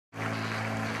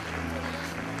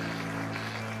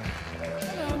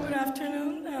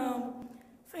afternoon.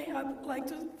 I would like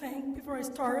to thank, before I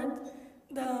start,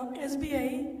 the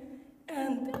SBA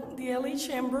and the LA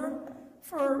Chamber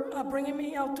for bringing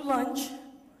me out to lunch.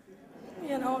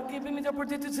 You know, giving me the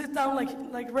opportunity to sit down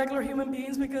like regular human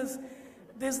beings, because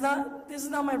this is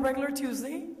not my regular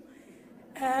Tuesday.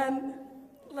 And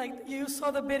like you saw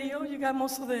the video, you got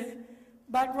most of the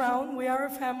background. We are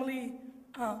a family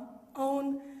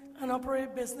owned and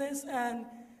operated business, and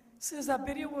since that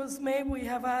video was made, we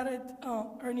have added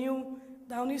our new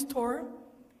Downey store.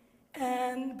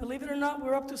 And believe it or not,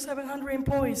 we're up to 700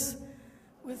 employees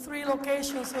with 3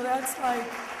 locations, so that's like,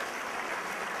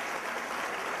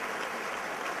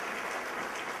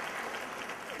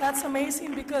 that's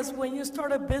amazing, because when you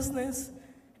start a business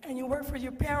and you work for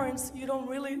your parents, you don't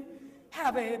really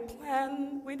have a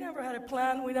plan. We never had a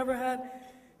plan. We never had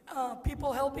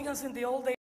people helping us in the old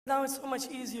days. Now it's so much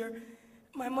easier.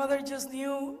 My mother just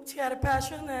knew she had a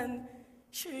passion, and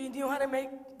she knew how to make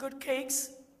good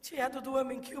cakes. She had to do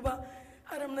them in Cuba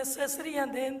out of necessity,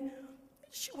 and then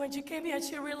when she came here,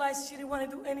 she realized she didn't want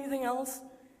to do anything else.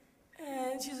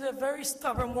 And she's a very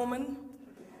stubborn woman.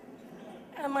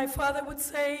 And my father would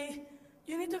say,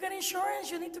 you need to get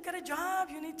insurance, you need to get a job,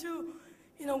 you need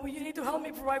to help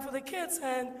me provide for the kids.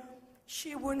 And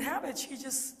she wouldn't have it. She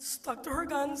just stuck to her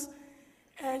guns,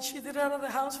 and she did it out of the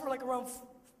house for like around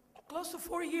close to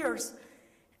 4 years.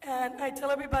 And I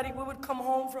tell everybody, we would come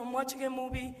home from watching a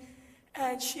movie,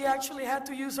 and she actually had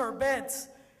to use our beds.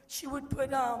 She would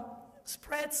put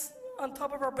spreads on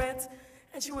top of our beds,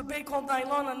 and she would bake all night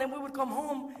long, and then we would come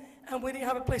home, and we didn't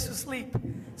have a place to sleep.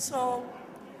 So,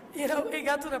 you know, it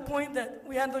got to the point that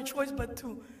we had no choice but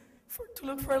to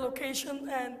look for a location,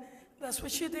 and that's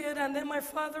what she did. And then my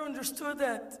father understood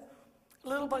that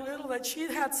little by little that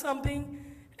she had something,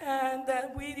 and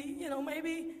that we, you know,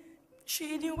 maybe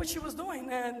she knew what she was doing.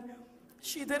 And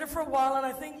she did it for a while, and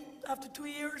I think after 2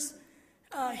 years,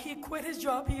 he quit his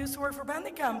job. He used to work for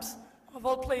bandit camps, of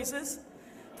all places.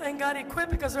 Thank God he quit,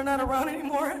 because they're not around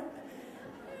anymore.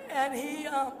 And he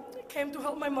came to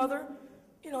help my mother.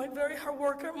 You know, a very hard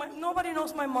worker. Nobody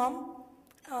knows my mom,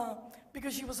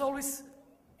 because she was always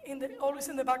in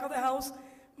the back of the house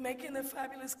making the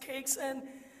fabulous cakes. And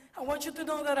I want you to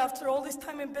know that after all this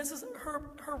time in business,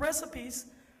 her recipes,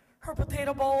 her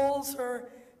potato bowls, her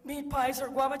meat pies, her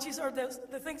guava cheese are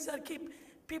the things that keep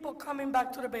people coming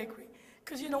back to the bakery.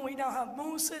 Because, you know, we now have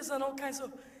mousses and all kinds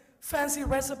of fancy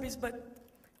recipes, but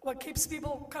what keeps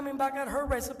people coming back at her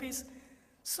recipes.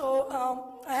 So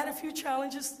I had a few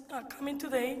challenges coming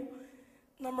today.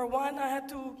 Number one, I had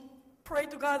to pray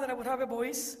to God that I would have a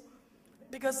voice,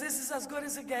 because this is as good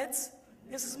as it gets.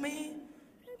 This is me,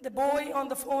 the boy on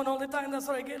the phone all the time. That's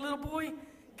what I get. Little boy,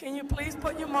 can you please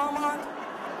put your mom on?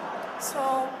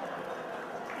 So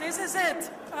this is it.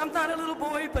 I'm not a little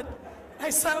boy, but I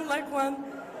sound like one.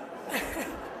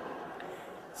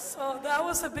 So that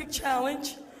was a big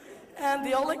challenge. And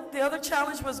the other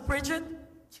challenge was Bridget.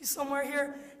 She's somewhere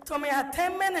here. Told me I had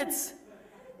 10 minutes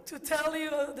to tell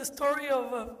you the story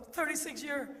of a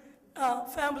 36-year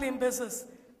family in business.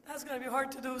 That's going to be hard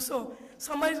to do. So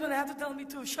somebody's going to have to tell me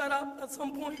to shut up at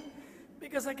some point,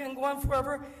 because I can go on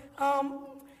forever.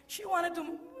 She wanted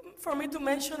for me to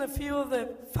mention a few of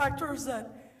the factors that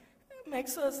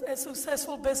makes us a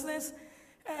successful business.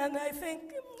 And I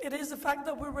think it is the fact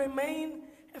that we remain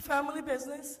a family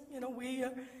business. You know, we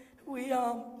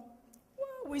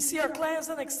see our clients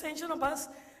as an extension of us,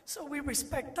 so we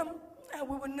respect them, and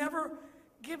we would never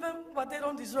give them what they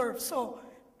don't deserve. So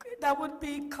that would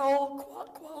be called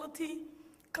quality,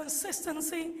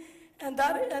 consistency, and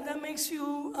that makes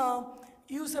you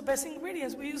use the best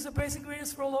ingredients. We use the best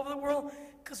ingredients for all over the world,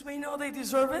 because we know they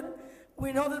deserve it.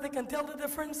 We know that they can tell the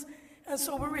difference, and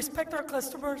so we respect our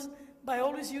customers by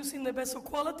always using the best of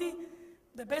quality,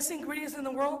 the best ingredients in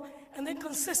the world, and then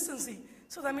consistency.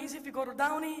 So that means if you go to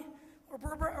Downey or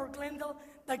Berber or Glendale,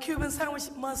 the Cuban sandwich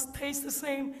must taste the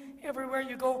same everywhere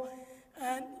you go.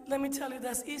 And let me tell you,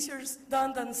 that's easier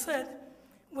done than said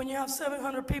when you have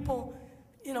 700 people,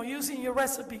 you know, using your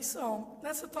recipe. So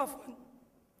that's a tough one.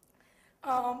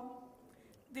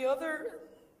 The other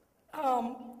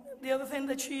thing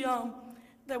that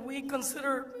that we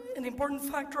consider an important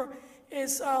factor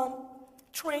is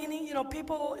training. You know,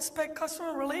 people expect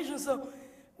customer relations, so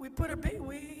we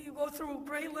go through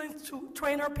great lengths to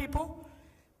train our people,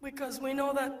 because we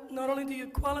know that not only do you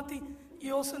quality,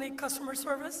 you also need customer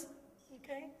service.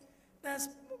 Okay, that's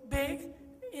big.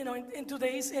 You know, in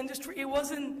today's industry, it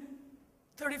wasn't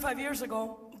 35 years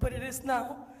ago, but it is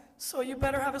now. So you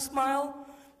better have a smile.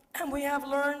 And we have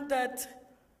learned that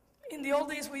in the old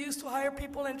days, we used to hire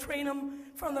people and train them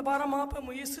from the bottom up, and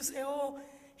we used to say, oh,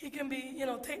 He can be,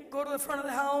 go to the front of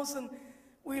the house, and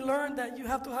we learned that you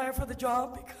have to hire for the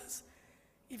job, because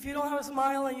if you don't have a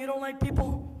smile and you don't like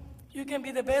people, you can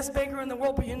be the best baker in the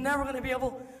world, but you're never going to be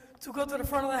able to go to the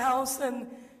front of the house, and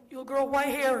you'll grow white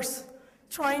hairs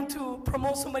trying to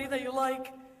promote somebody that you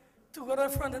like to go to the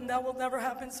front, and that will never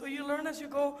happen. So you learn as you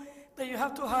go that you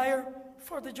have to hire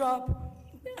for the job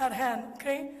at hand,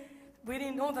 okay? We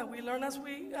didn't know that. We learned as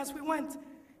we went.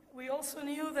 We also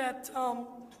knew that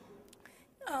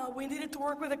we needed to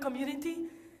work with the community.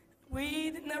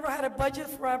 We never had a budget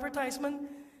for advertisement.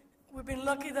 We've been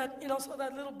lucky that, so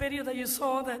that little video that you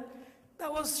saw that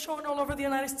was shown all over the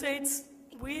United States,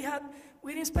 we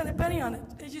didn't spend a penny on it.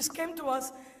 It just came to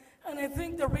us. And I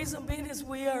think the reason being is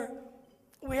we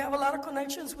have a lot of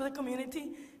connections with the community,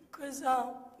 because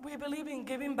we believe in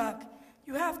giving back.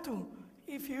 You have to.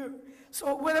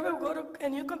 So whenever we go to a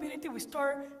new community, we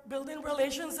start building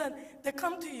relations, and they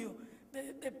come to you.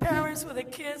 The parents with the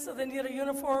kids, or they need a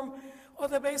uniform, or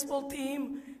the baseball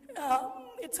team.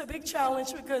 It's a big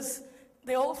challenge, because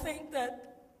they all think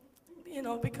that,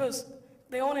 because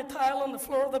they own a tile on the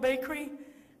floor of the bakery,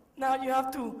 now you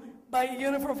have to buy a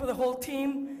uniform for the whole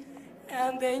team.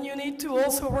 And then you need to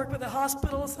also work with the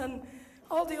hospitals and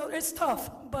all the other, it's tough,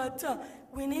 but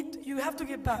you have to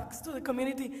give back to the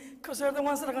community, because they're the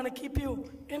ones that are going to keep you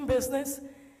in business.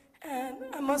 And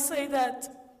I must say that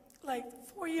like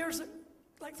 3 years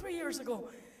ago,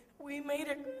 we made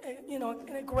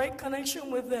a great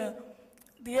connection with the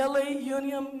LA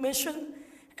Union Mission,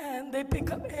 and they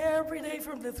pick up every day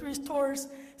from the 3 stores,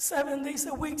 7 days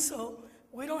a week. So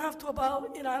we don't have to I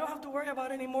don't have to worry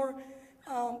about anymore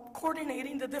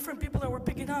coordinating the different people that we're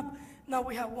picking up. Now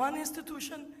we have one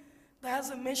institution that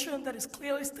has a mission that is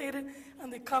clearly stated,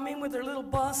 and they come in with their little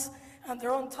bus, and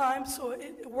they're on time, so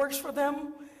it works for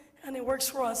them, and it works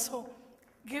for us. So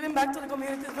giving back to the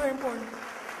community is very important.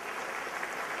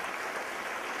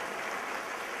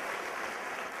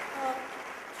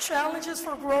 Challenges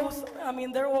for growth,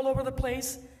 they're all over the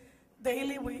place.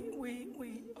 Daily,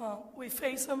 we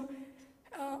face them.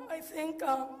 I think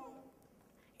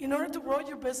in order to grow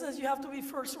your business, you have to be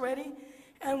first ready.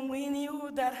 And we knew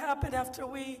that happened after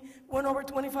we went over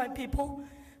 25 people.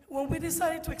 When we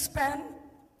decided to expand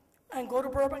and go to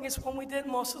Burbank is when we did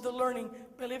most of the learning,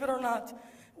 believe it or not.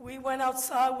 We went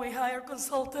outside, we hired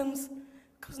consultants,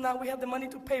 because now we had the money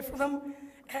to pay for them.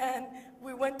 And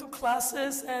we went to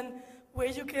classes, and we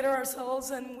educated ourselves,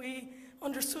 and we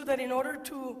understood that in order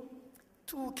to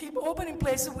keep opening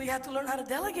places, we had to learn how to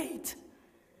delegate.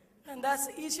 And that's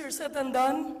easier said than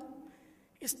done.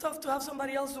 It's tough to have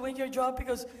somebody else doing your job,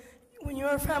 because when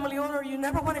you're a family owner, you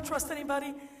never want to trust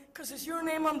anybody, because it's your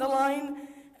name on the line,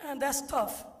 and that's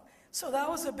tough. So that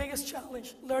was the biggest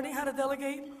challenge, learning how to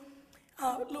delegate,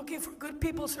 looking for good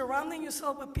people, surrounding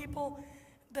yourself with people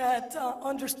that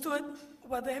understood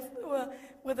what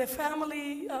the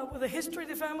family, what the history of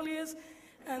the family is,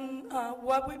 and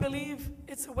what we believe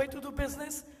it's a way to do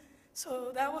business.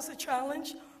 So that was a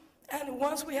challenge. And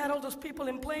once we had all those people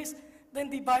in place, then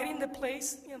dividing the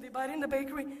place, dividing the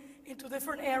bakery into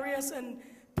different areas and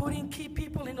putting key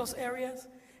people in those areas,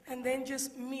 and then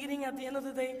just meeting at the end of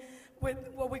the day with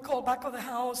what we call back of the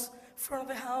house, front of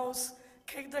the house,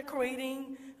 cake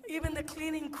decorating, even the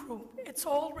cleaning crew. It's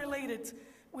all related.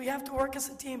 We have to work as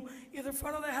a team. If the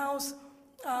front of the house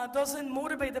doesn't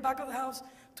motivate the back of the house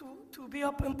to be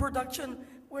up in production,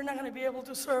 we're not going to be able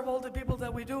to serve all the people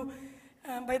that we do.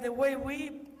 And by the way,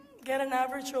 we do an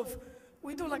average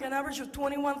of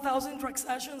 21,000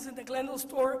 transactions in the Glendale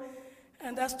store,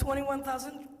 and that's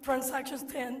 21,000 transactions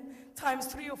 10 times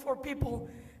 3 or 4 people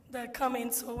that come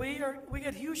in. So we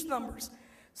get huge numbers.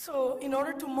 So in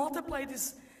order to multiply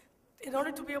this, in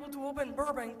order to be able to open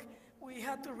Burbank, we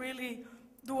had to really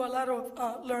do a lot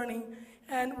of learning.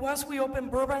 And once we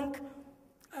opened Burbank,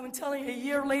 I'm telling you, a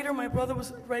year later, my brother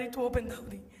was ready to open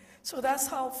Dowdy. So that's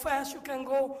how fast you can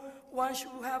go once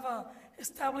you have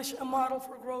established a model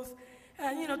for growth.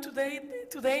 And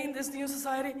today in this new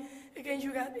society, again,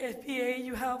 you got FBA,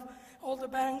 you have all the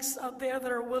banks out there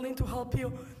that are willing to help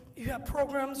you. You have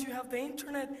programs, you have the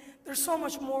internet. There's so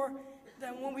much more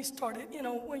than when we started.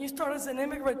 When you start as an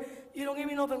immigrant, you don't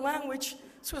even know the language,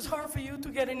 so it's hard for you to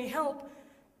get any help.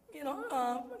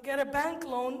 Get a bank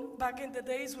loan back in the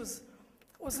days was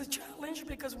a challenge,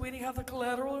 because we didn't have the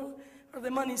collateral or the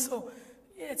money. So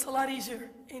it's a lot easier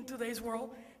in today's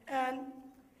world. And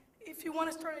if you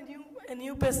want to start a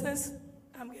new business,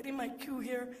 I'm getting my cue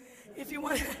here. If you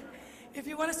want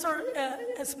to start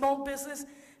a small business,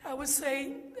 I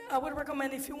would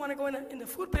recommend, if you want to go in the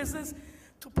food business,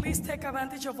 to please take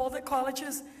advantage of all the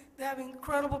colleges. They have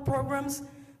incredible programs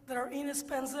that are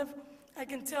inexpensive. I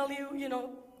can tell you,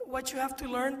 what you have to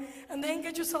learn, and then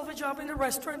get yourself a job in a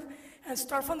restaurant and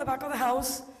start from the back of the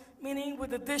house, meaning with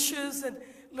the dishes and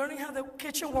learning how the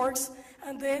kitchen works,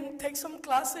 and then take some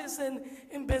classes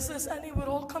in business, and it will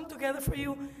all come together for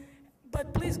you.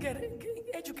 But please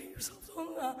educate yourself.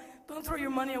 Don't throw your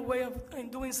money away in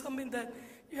doing something that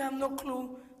you have no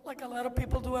clue, like a lot of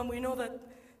people do, and we know that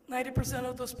 90%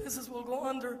 of those businesses will go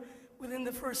under within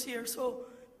the first year. So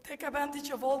take advantage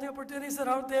of all the opportunities that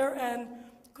are out there, and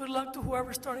good luck to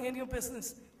whoever's starting a new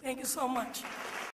business. Thank you so much.